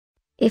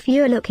If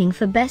you're looking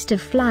for best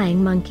of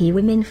flying monkey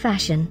women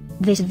fashion,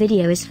 this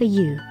video is for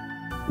you.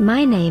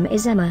 My name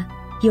is Emma,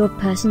 your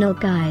personal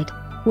guide.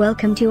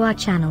 Welcome to our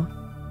channel.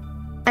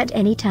 At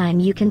any time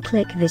you can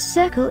click this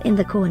circle in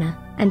the corner,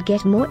 and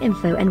get more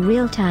info and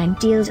real-time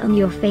deals on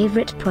your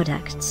favorite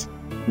products.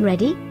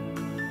 Ready?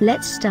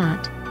 Let's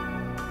start.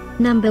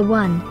 Number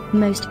 1,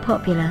 Most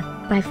Popular,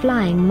 by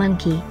Flying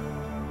Monkey.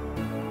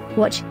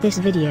 Watch this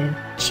video,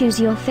 choose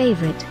your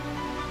favorite.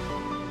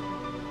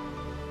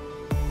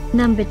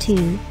 Number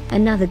 2,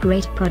 another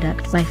great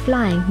product by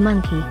Flying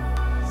Monkey.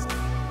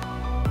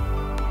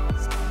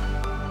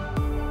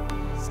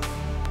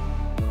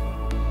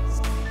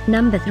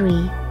 Number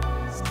 3.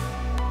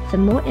 For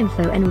more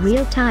info and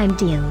real-time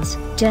deals,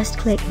 just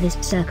click this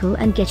circle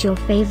and get your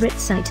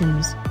favorite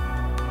items.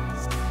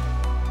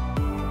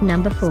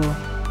 Number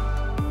 4.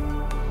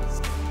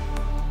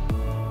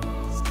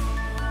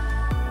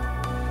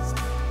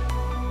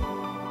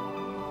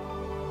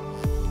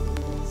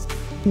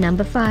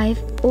 Number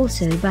 5,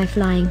 also by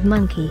Flying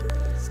Monkey.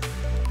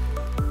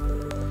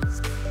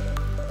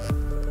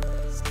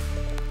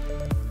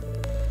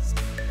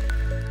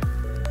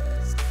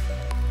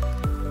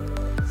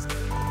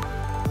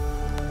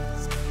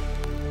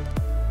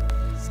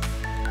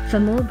 For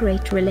more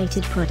great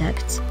related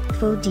products,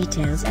 full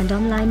details and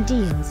online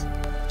deals,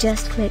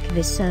 just click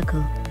this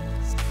circle.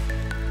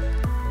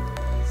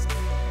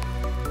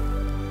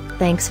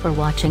 Thanks for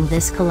watching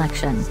this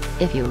collection.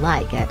 If you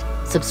like it,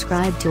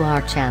 subscribe to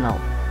our channel.